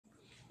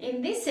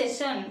In this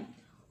session,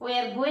 we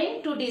are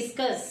going to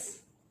discuss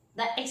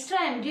the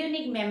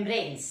extraembryonic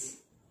membranes.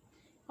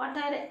 What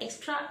are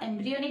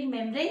extraembryonic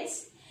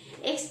membranes?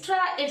 Extra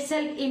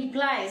itself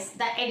implies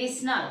the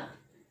additional.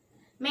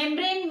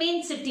 Membrane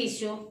means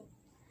tissue.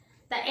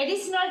 The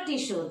additional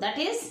tissue, that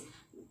is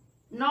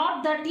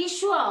not the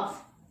tissue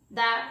of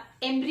the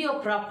embryo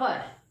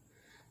proper.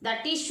 The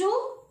tissue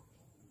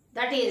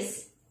that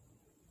is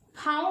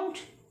found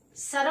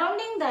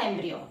surrounding the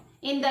embryo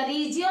in the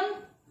region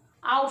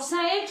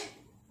outside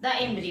the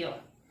embryo.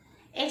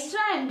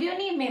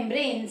 Extraembryonic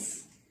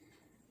membranes,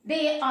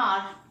 they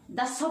are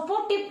the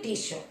supportive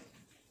tissue.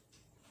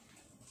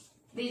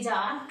 These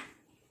are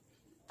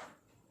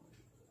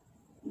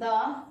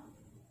the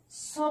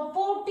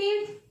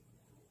supportive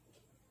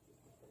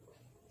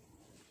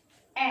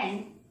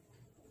and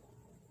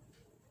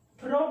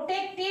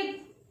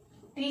protective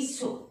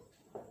tissue.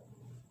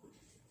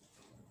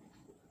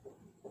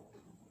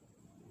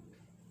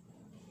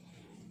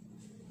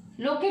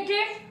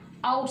 Located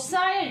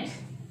outside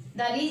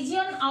the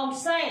region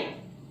outside.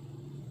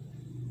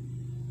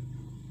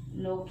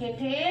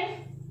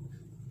 Located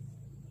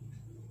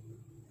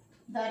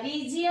the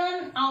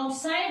region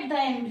outside the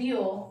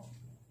embryo.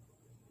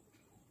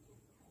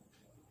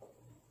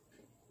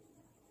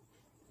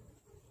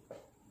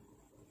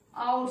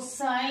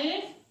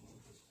 Outside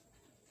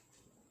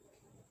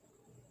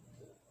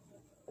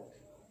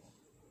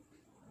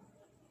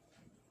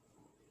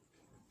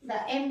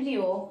the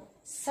embryo,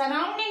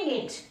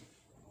 surrounding it.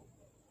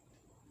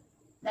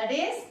 That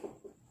is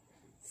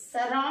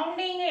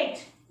surrounding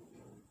it.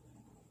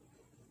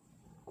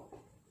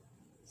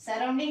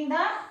 Surrounding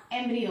the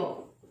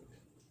embryo.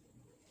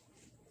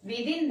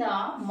 Within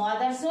the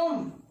mother's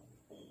womb.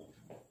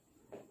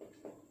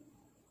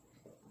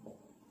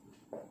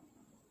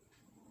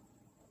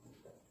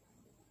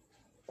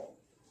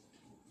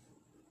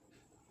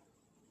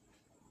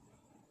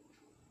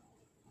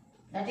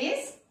 That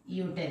is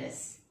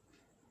uterus.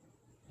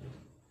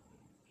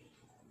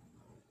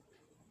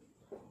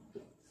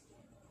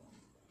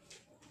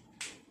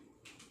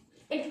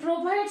 It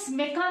provides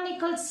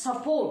mechanical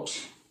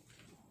support.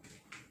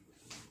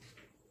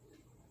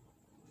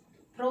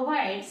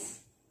 Provides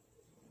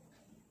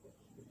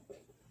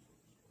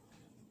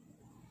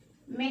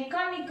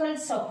mechanical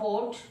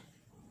support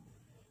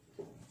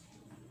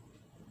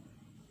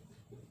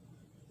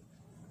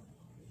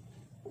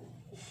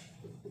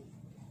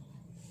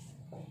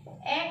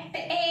act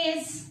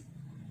as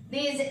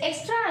these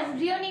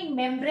extraembryonic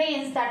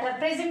membranes that are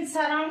present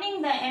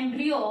surrounding the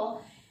embryo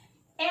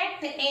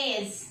act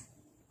as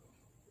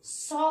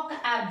shock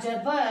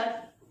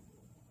absorber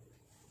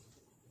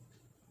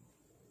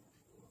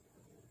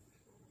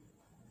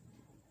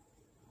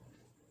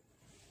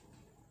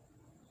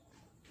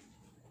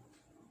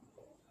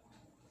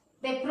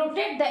they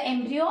protect the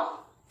embryo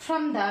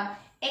from the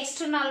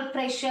external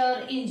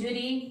pressure,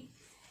 injury,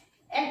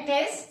 act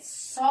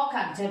as shock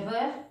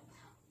absorber,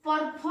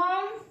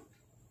 perform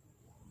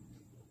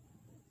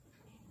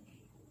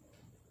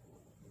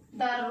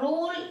the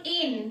role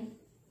in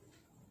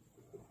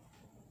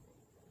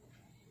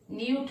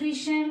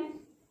nutrition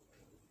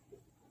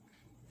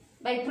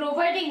by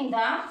providing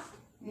the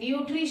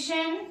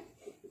nutrition,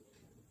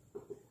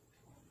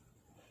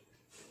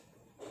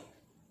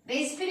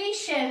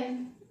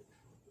 respiration,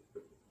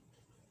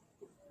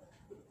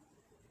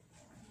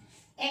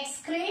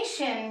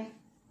 excretion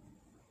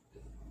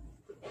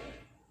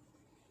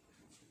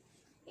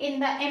in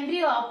the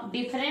embryo of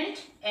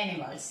different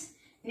animals.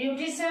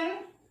 Nutrition,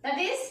 that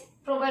is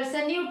provides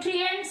the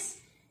nutrients,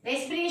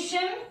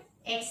 respiration,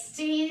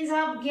 exchange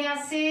of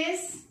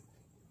gases,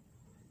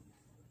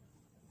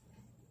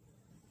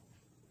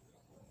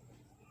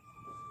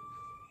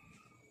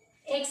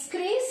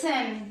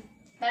 excretion,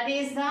 that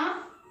is the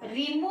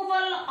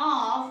removal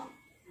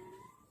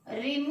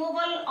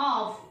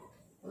of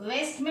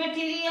waste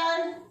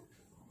material,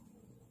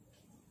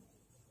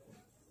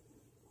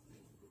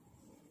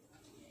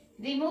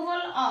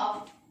 removal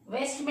of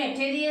waste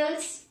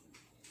materials.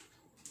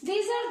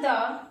 These are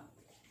the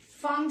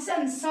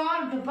functions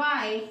served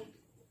by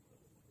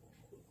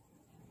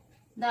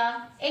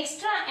the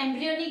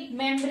extraembryonic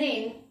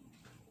membrane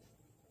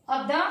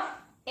of the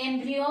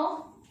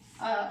embryo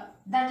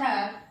that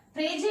are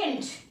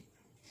present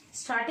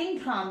starting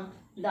from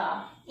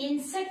the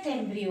insect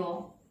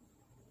embryo.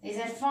 These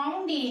are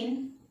found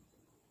in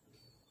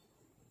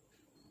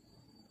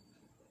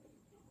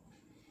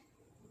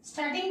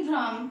starting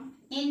from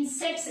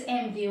insect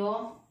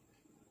embryo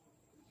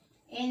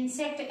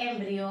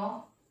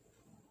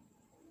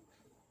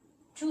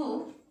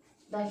to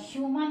the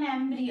human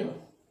embryo.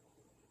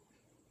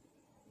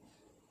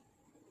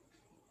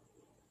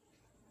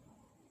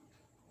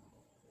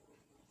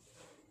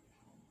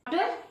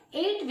 After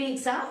 8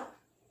 weeks of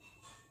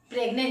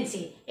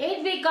pregnancy,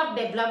 8 weeks of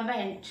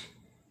development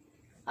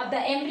of the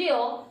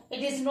embryo,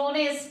 it is known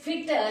as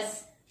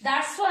fetus.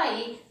 That's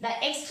why the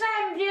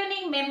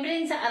extraembryonic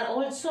membranes are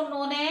also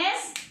known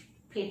as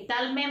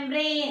fetal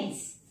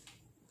membranes.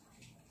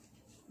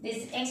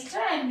 These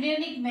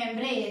extraembryonic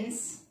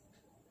membranes,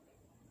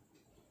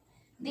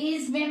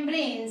 These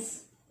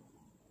membranes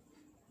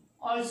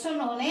also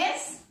known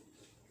as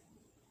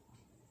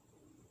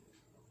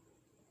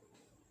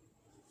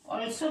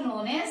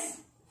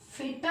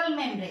fetal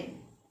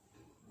membrane.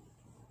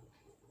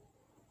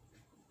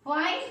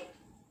 Why?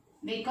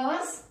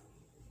 Because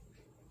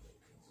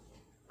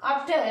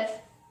after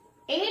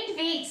 8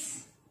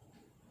 weeks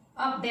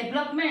of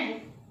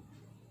development,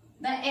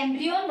 the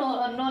embryo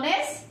known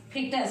as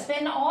fetus,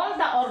 when all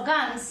the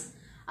organs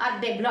are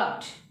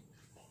developed,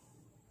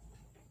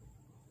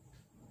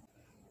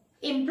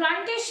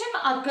 implantation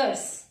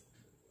occurs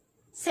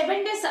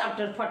 7 days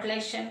after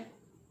fertilization,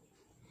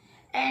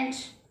 and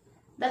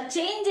the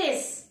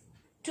changes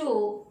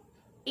to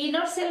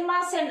inner cell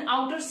mass and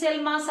outer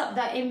cell mass of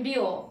the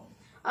embryo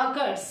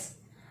occurs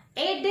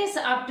 8 days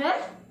after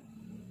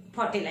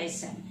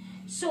fertilization.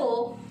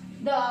 So,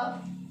 the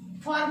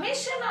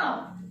formation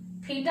of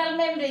fetal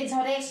membranes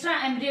or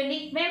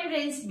extraembryonic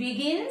membranes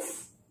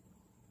begins,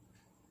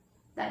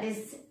 that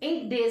is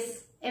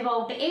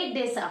about 8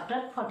 days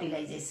after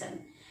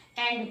fertilization,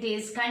 and it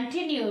is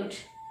continued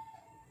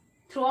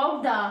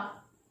throughout the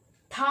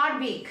 3rd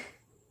week.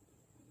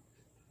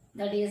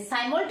 That is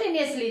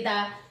simultaneously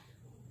the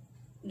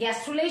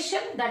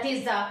gastrulation, that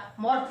is the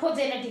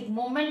morphogenetic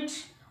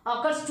movement,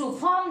 occurs to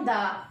form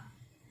the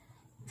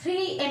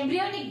 3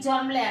 embryonic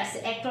germ layers,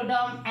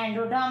 ectoderm,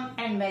 endoderm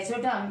and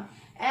mesoderm,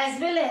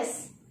 as well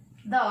as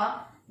the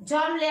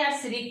germ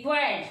layers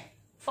required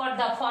for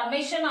the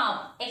formation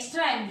of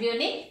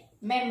extraembryonic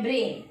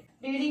membrane.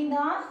 During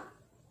the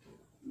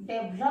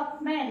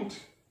development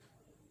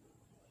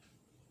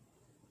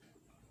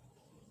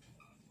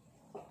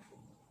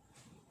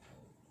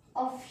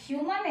of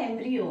human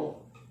embryo,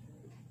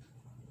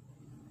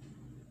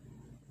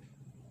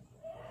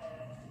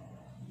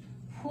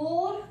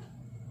 4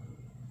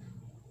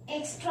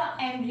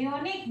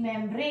 extraembryonic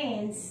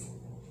membranes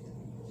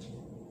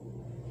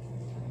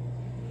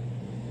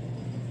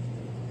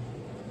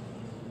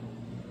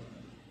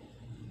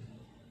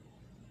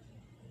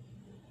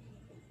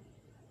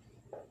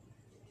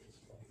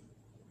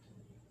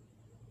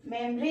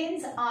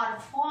are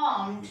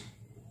formed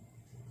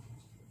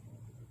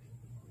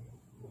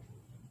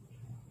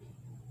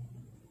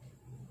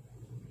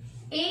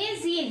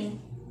as in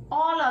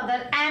all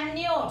other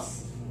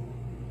amniotes,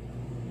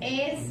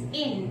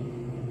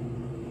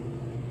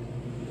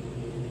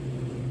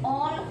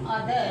 all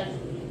other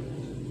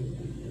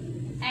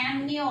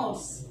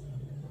amniotes.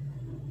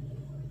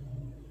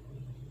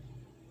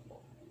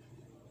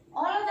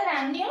 All other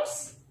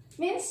amniotes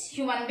means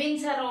human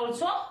beings are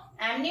also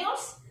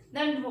amniotes.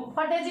 Then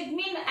what does it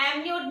mean?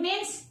 Amniote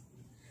means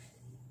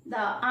the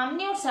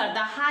amniotes are the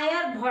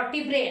higher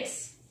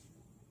vertebrates.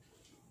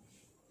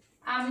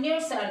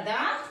 Amniotes are the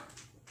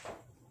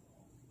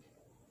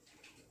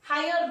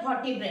higher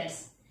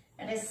vertebrates.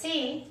 Let us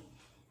see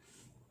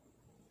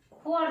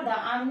who are the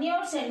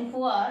amniotes and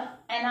who are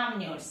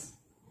anamniotes.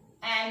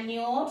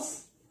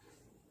 Amniotes,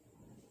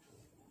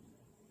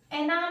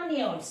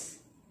 anamniotes.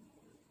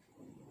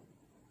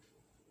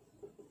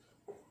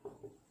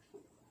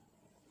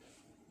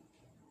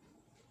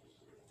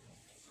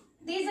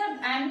 These are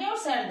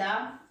amniotes are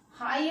the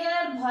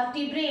higher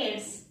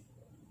vertebrates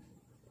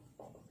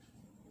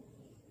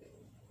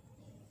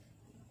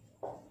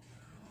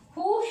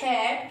who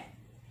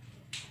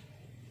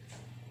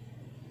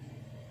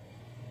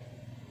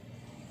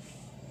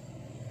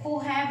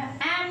have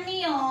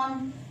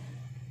amnion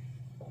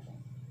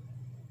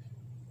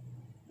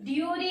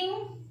during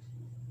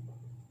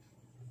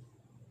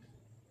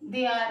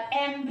their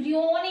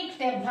embryonic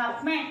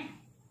development.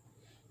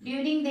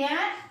 During their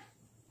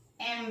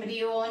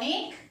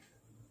embryonic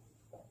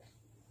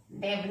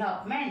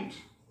development.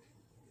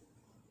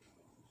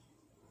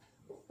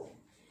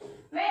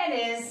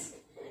 Whereas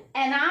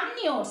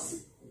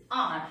anamniotes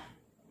are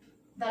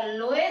the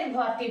lower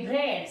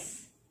vertebrates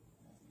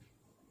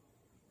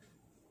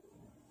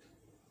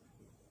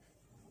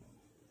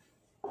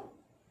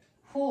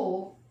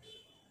who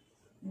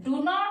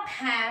do not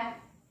have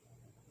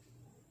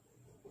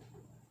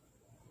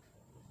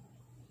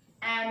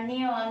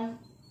amnion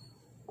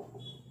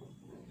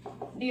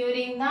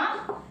during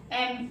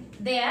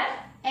their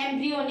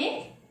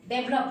embryonic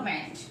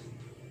development.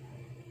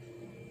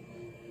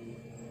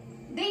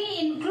 They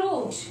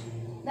include,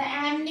 the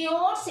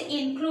amniotes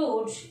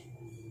include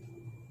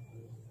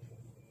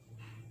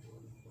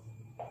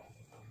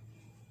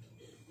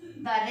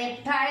the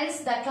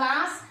reptiles,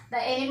 the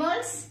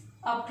animals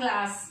of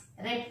class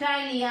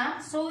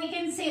Reptilia. So we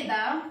can say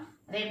the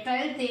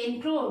reptiles, they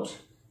include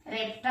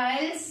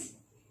reptiles,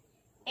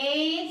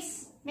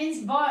 apes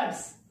means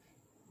birds,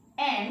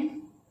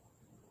 and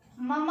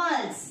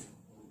mammals.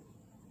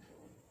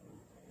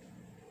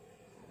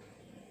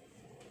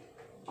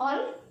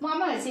 All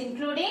mammals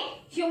including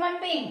human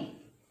being.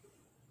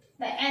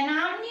 The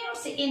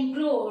anamniotes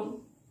include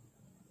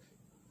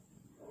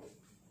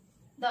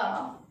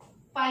the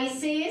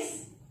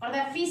Pisces or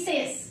the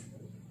fishes,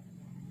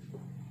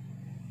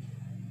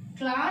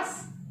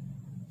 class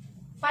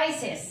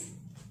Pisces.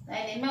 The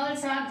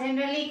animals are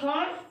generally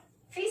called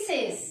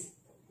fishes,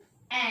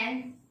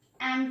 and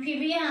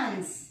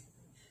amphibians.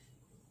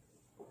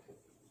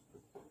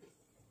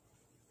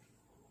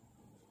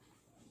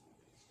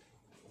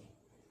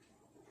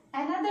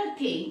 Another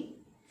thing,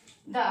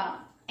 the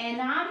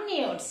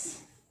anamniotes.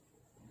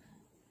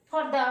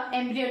 For the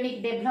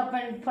embryonic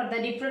development, for the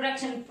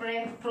reproduction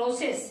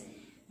process,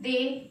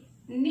 they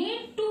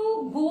need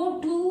to go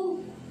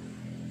to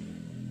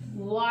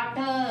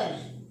water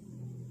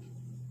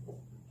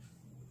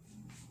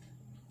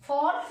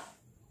for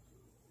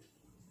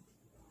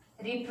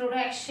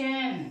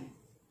reproduction,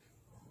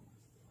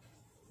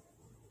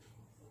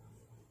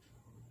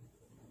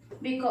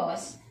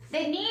 because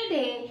they need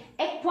a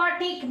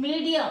aquatic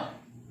medium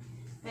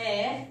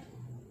where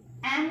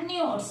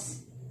amniotes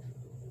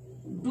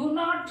do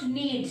not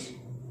need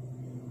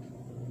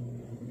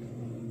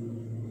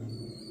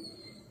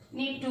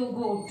to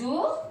go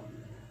to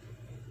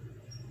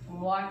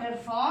water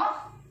for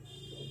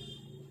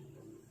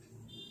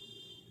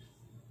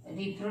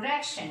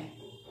reproduction.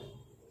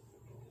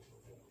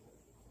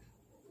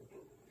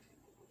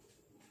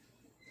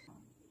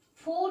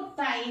 Four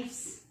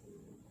types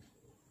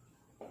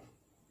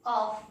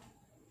of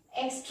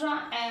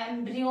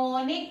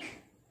extraembryonic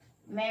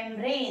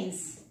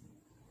membranes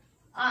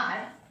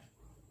are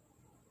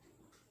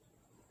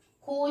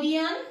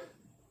chorion,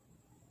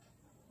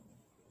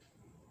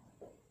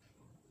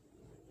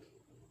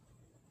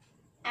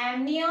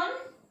 amnion,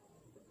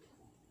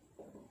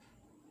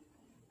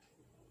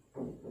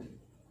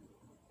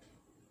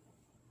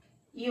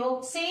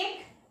 yolk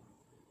sac,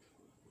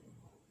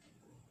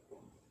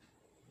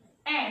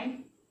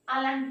 and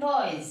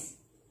allantois.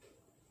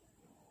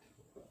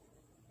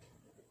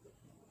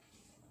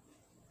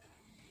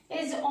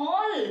 Is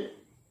all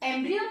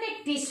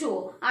embryonic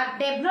tissue are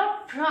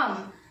developed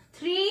from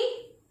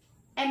three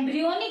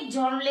embryonic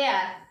germ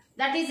layer,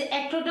 that is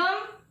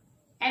ectoderm,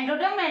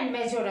 endoderm and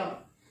mesoderm.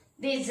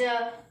 These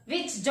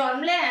which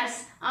germ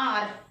layers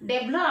are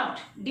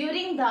developed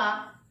during the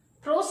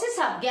process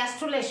of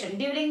gastrulation,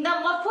 during the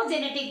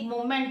morphogenetic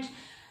movement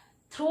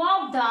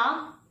throughout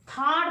the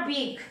third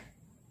week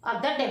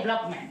of the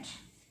development.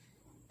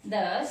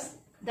 Thus,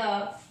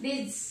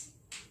 these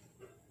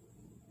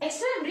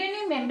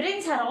extraembryonic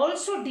membranes are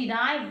also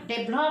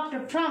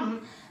developed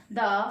from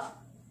the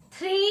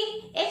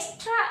three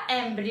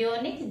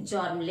extraembryonic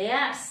germ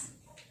layers.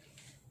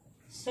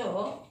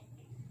 So,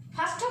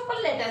 first of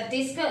all, let us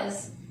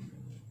discuss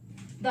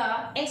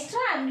the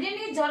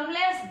extraembryonic germ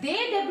layers.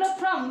 They develop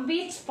from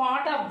which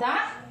part of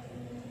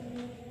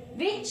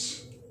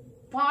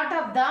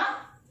the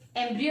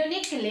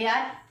embryonic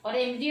layer or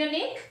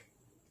embryonic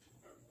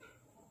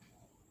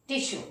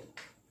tissue.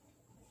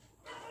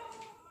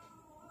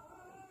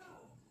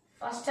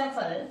 First of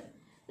all,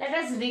 let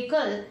us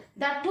recall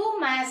the two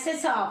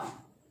masses of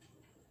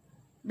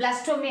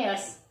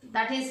blastomeres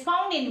that is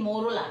found in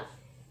morula.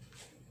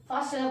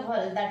 First of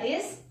all, that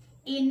is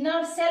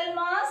inner cell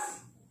mass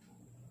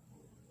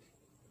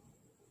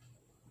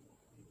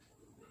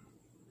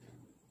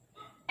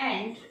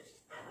and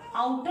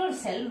outer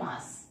cell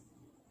mass.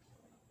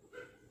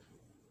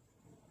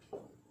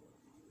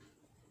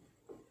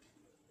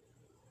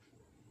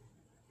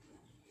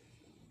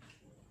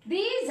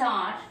 These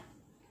are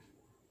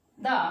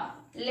the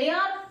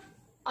layer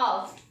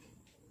of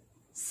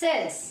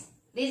cells.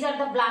 These are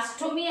the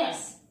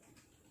blastomeres.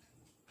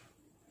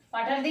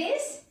 What are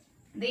these?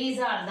 These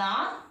are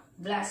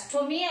the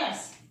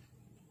blastomeres.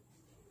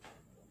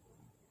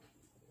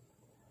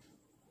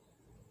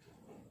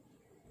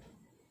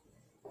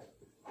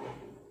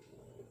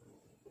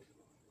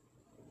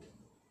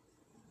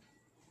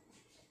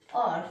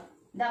 Or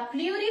the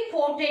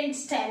pluripotent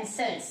stem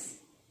cells.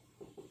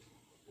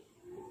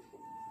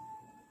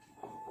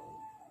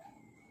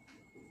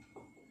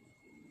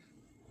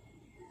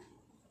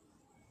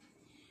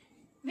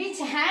 Which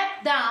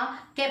have the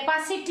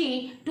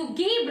capacity to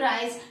give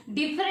rise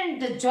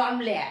different germ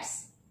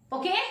layers.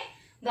 Okay,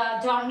 the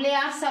germ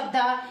layers of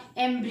the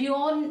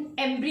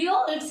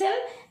embryo itself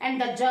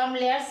and the germ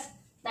layers,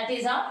 that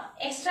is of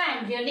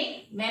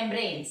extraembryonic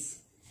membranes.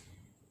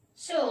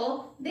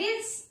 So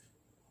this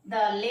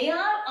the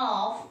layer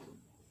of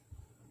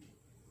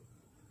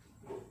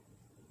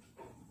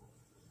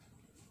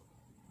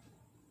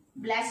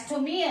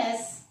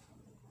blastomeres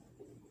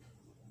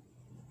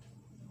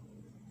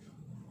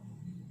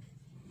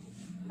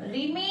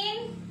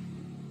remain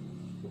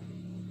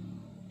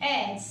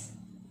as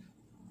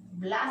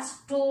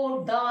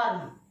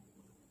blastoderm.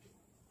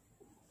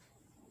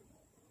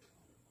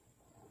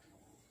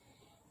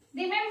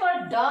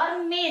 Remember,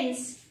 derm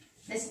means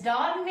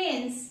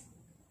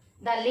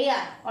the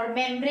layer or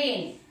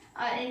membrane,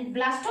 and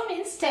blasto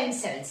means stem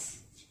cells.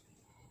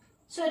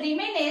 So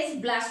remain as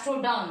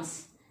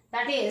blastoderms,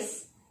 that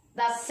is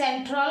the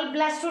central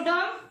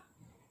blastoderm,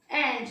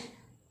 and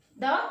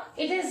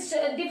it is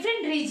a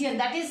different region,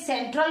 that is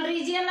central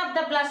region of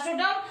the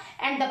blastoderm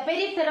and the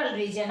peripheral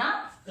region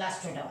of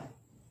blastoderm.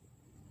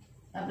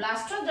 The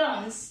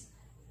blastoderms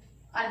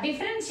are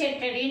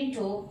differentiated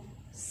into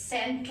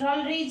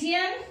central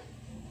region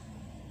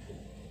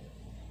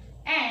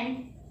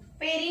and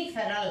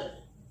peripheral.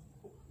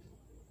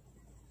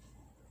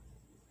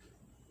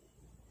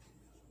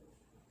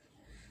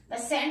 the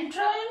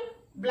central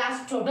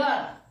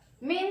blastoderm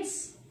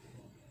means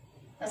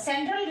the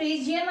central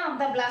region of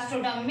the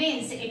blastoderm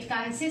means it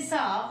consists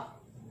of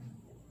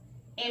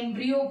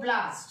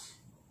embryoblast.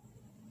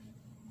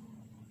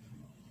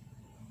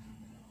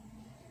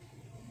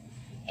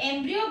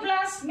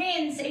 Embryoblast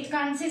means it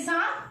consists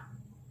of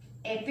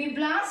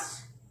epiblast,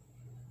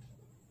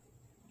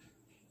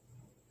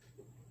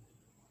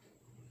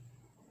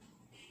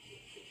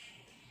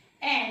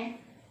 and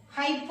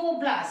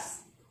hypoblast.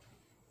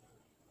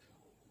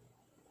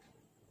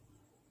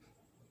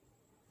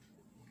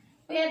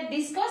 We are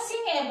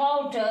discussing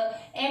about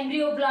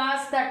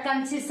embryoblast that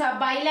consists of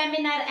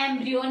bilaminar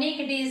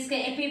embryonic disc,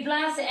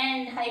 epiblast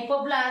and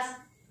hypoblast,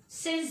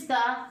 since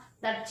the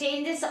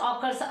changes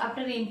occurs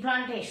after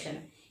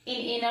implantation in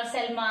inner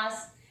cell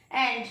mass,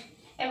 and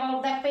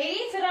about the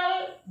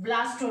peripheral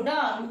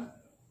blastoderm,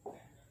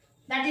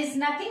 that is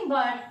nothing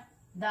but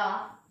the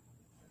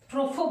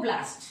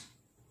trophoblast.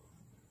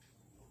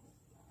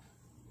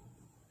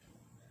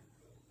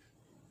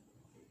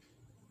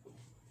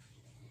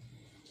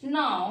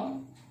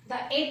 Now, the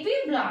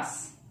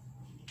epiblast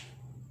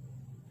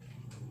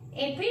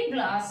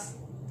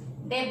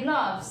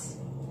develops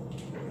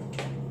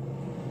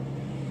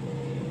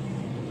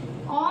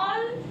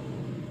all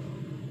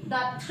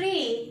the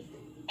three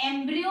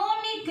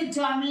embryonic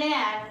germ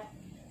layer.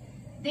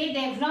 They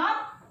develop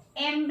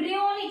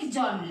embryonic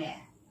germ layer.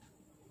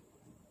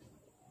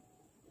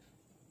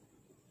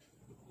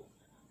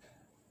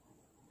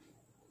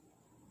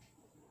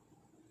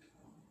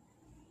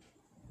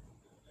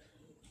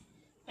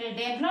 They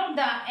develop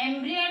the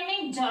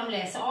embryonic germ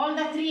layers, all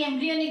the three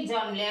embryonic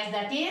germ layers,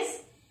 that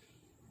is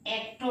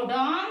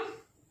ectoderm,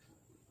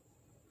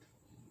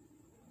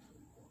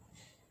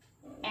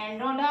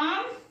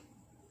 endoderm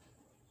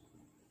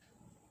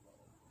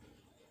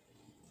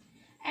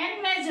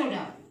and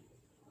mesoderm.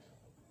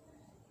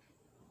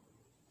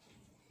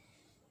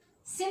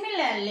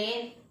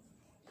 Similarly,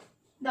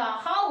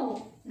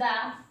 how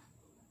the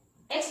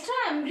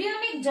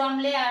extraembryonic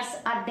germ layers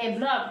are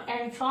developed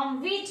and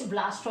from which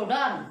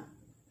blastoderm.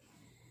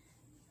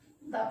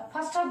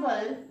 First of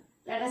all,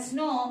 let us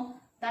know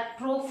that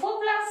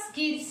trophoblast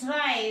gives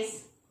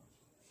rise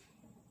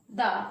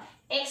the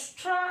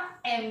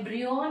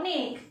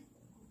extraembryonic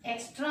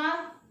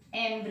ectoderm.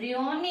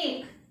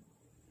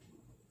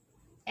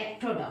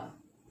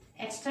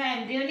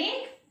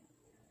 Extraembryonic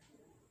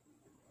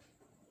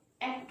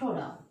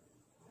ectoderm.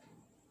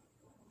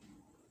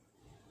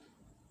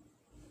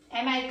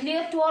 Am I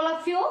clear to all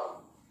of you?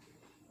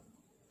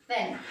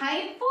 Then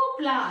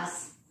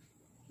hypoblast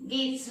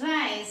gives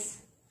rise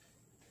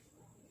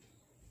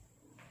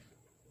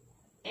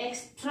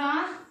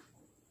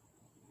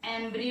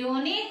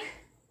extraembryonic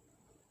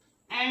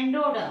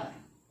endoderm.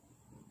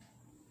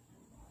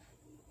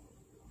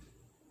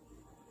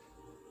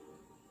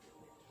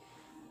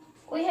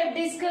 We have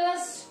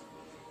discussed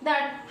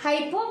that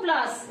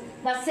hypoblast,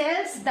 the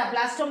cells, the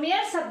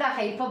blastomeres of the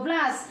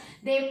hypoblast,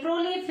 they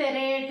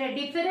proliferate,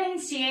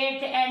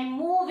 differentiate and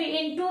move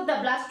into the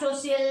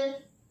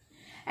blastocell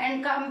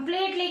and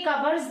completely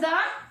covers the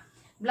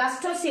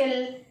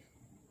blastocell.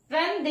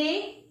 When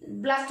the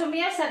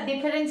blastomeres are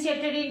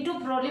differentiated into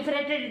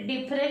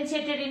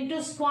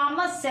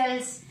squamous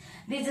cells,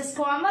 these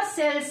squamous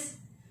cells,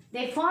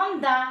 they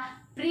form the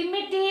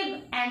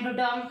primitive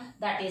endoderm,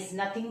 that is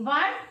nothing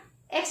but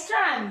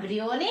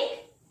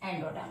extraembryonic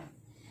endoderm.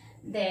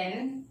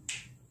 Then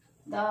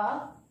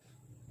the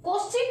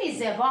question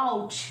is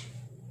about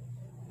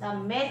the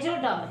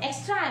mesoderm.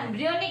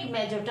 Extraembryonic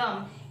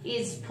mesoderm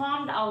is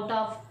formed out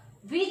of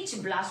which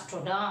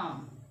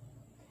blastoderm?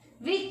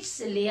 Which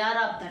layer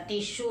of the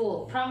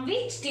tissue? From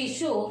which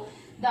tissue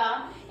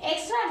the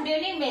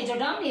extraembryonic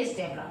mesoderm is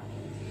developed?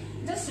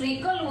 Just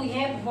recall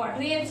what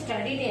we have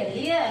studied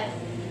earlier.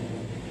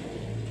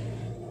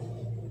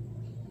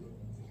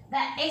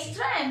 The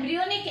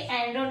extraembryonic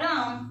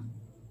endoderm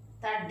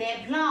that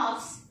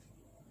develops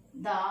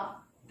the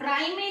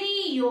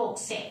primary yolk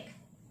sac.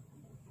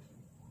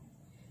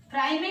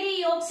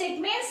 Primary yolk sac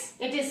means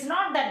it is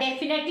not the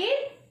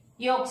definitive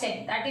yolk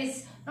sac. That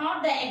is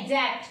not the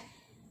exact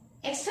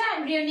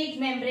extraembryonic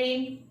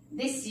membrane,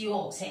 this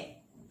yolk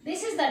sac.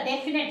 This is the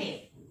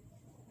definitive.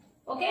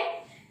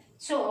 Okay.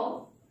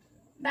 So,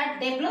 that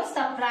develops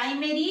the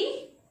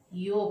primary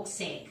yolk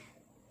sac.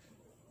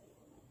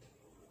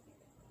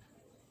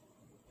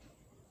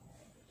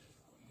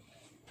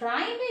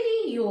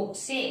 Primary yolk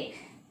sac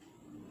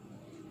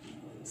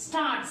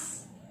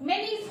starts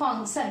many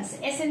functions,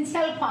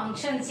 essential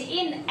functions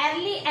in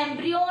early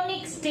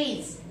embryonic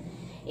stage,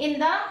 in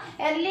the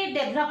early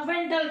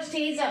developmental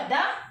stage of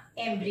the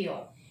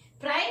embryo.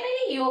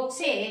 Primary yolk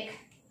sac,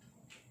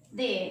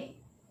 the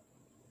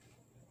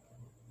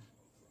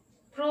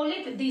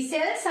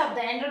cells of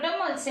the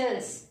endodermal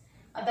cells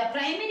of the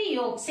primary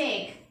yolk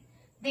sac,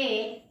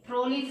 they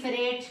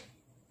proliferate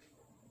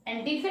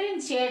and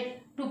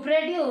differentiate to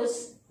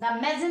produce the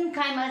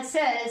mesenchymal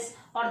cells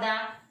or the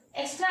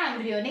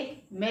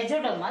extraembryonic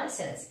mesodermal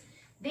cells.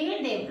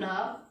 They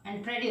develop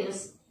and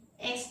produce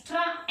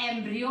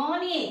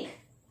extraembryonic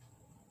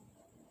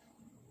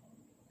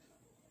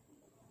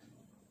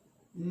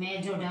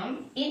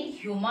mesoderm in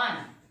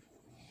human.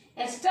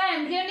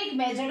 Extraembryonic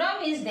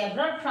mesoderm is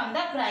developed from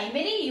the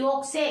primary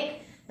yolk sac,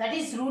 that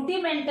is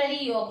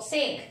rudimentary yolk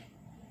sac.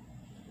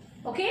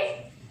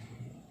 Okay?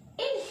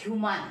 In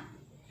human,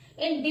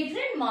 in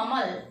different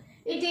mammal,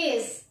 it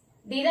is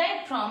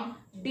derived from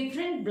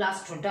different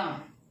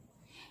blastoderm.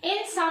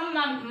 In some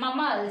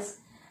mammals,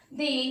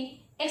 the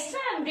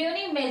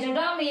extraembryonic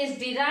mesoderm is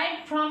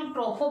derived from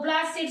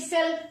trophoblast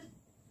itself.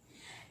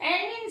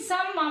 And in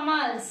some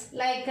mammals,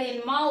 like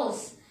in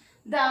mouse,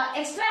 the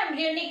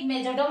extraembryonic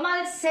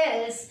mesodermal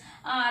cells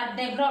are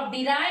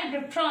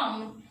derived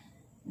from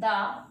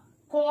the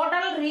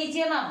caudal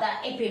region of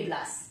the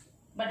epiblast.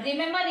 But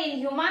remember, in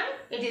human,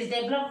 it is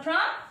developed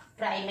from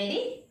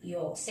primary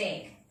yolk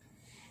sac.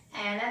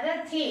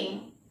 Another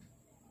thing,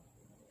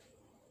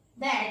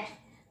 that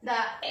the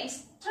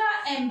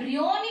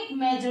extraembryonic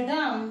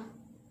mesoderm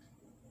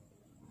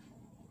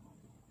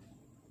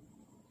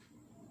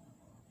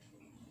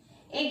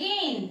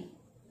again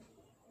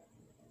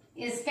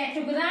is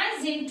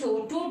categorized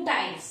into two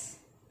types.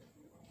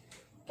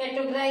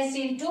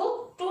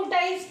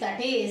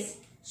 That is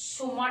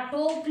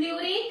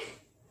somatopleuric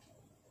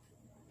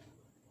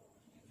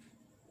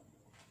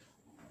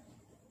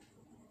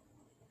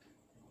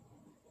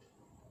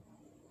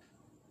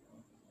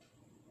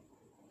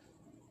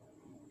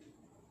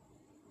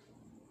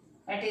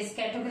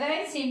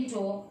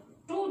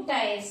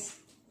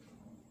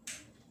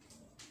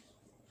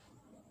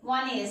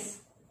One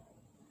is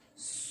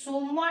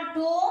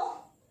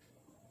somatopleuric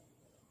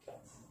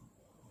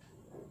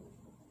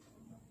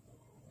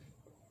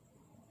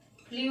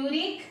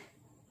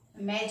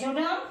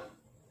mesoderm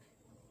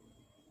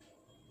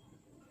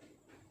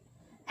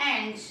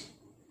and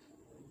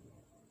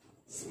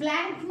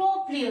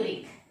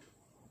splanchnopluric.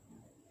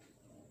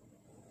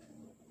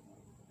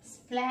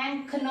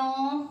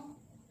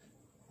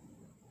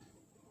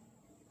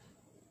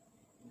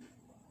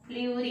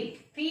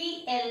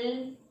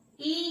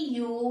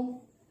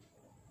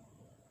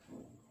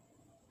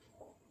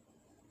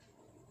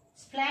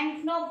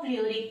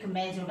 Splanchnopluric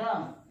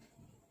mesoderm.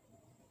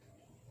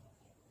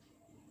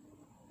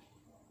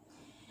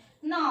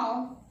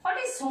 Now, what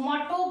is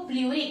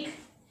somatopleuric?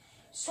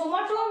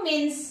 Somato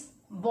means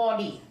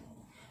body.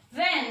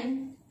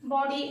 When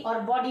body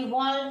or body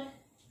wall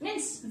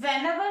means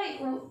whenever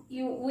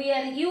you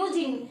are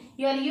using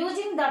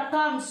the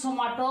term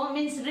somato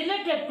means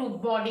related to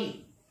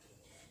body.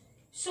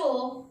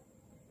 So,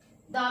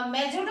 the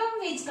mesoderm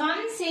which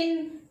comes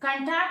in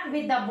contact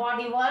with the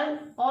body wall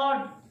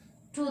or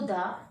to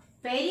the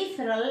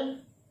peripheral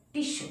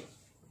tissue,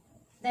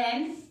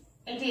 then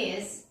it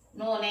is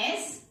known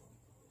as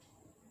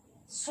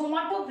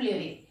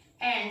somatopleuric.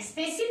 And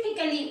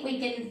specifically we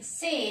can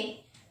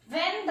say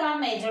when the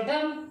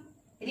mesoderm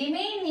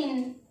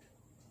remain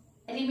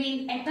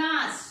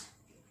attached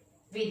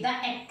with the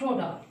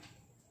ectoderm.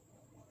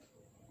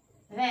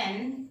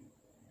 When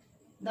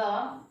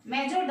the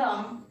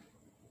mesoderm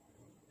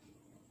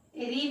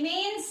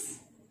remains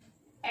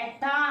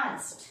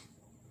attached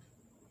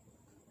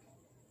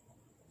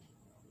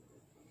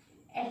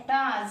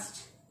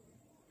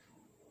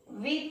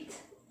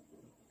with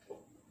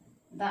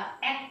the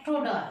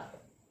ectoderm,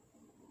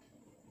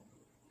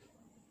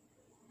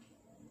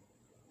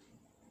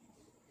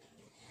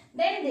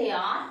 then they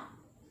are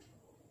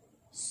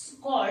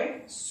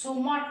called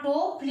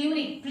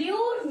somatopleuric.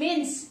 Pleur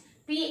means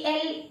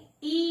P-L-E-U-R-E.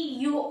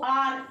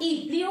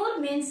 Pleur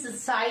means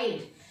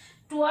side.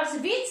 Towards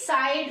which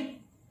side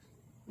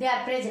they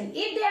are present?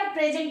 If they are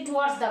present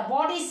towards the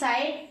body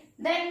side,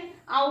 then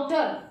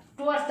outer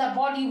towards the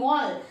body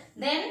wall,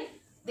 then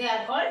they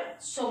are called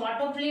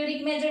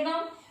somatopleuric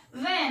mesoderm.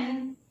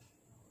 When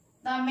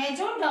the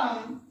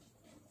mesoderm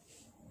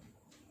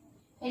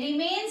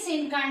remains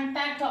in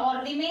contact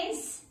or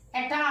remains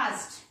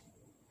attached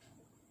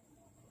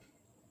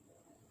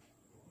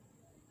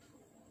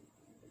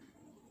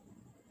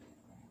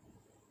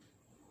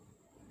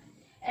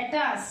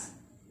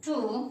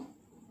to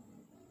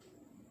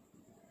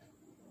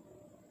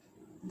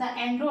the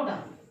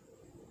endoderm,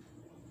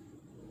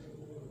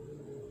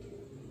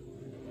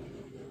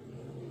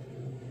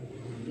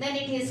 then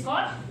it is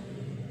called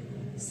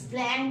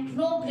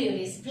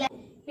splanchnopleuris.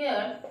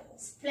 Here,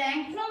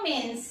 splanchno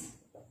means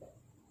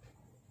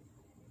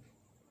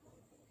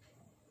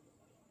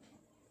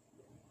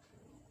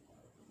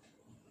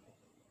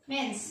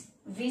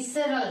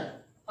visceral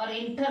or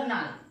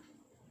internal.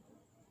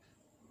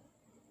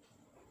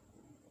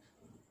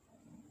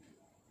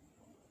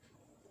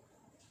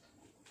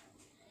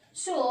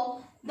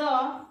 So,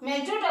 the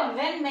mesoderm,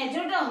 when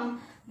mesoderm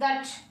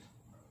that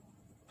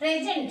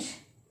present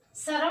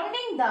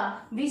surrounding the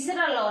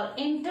visceral or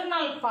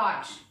internal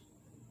part,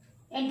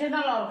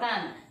 internal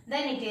organ,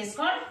 then it is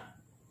called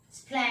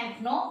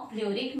splanchnopluric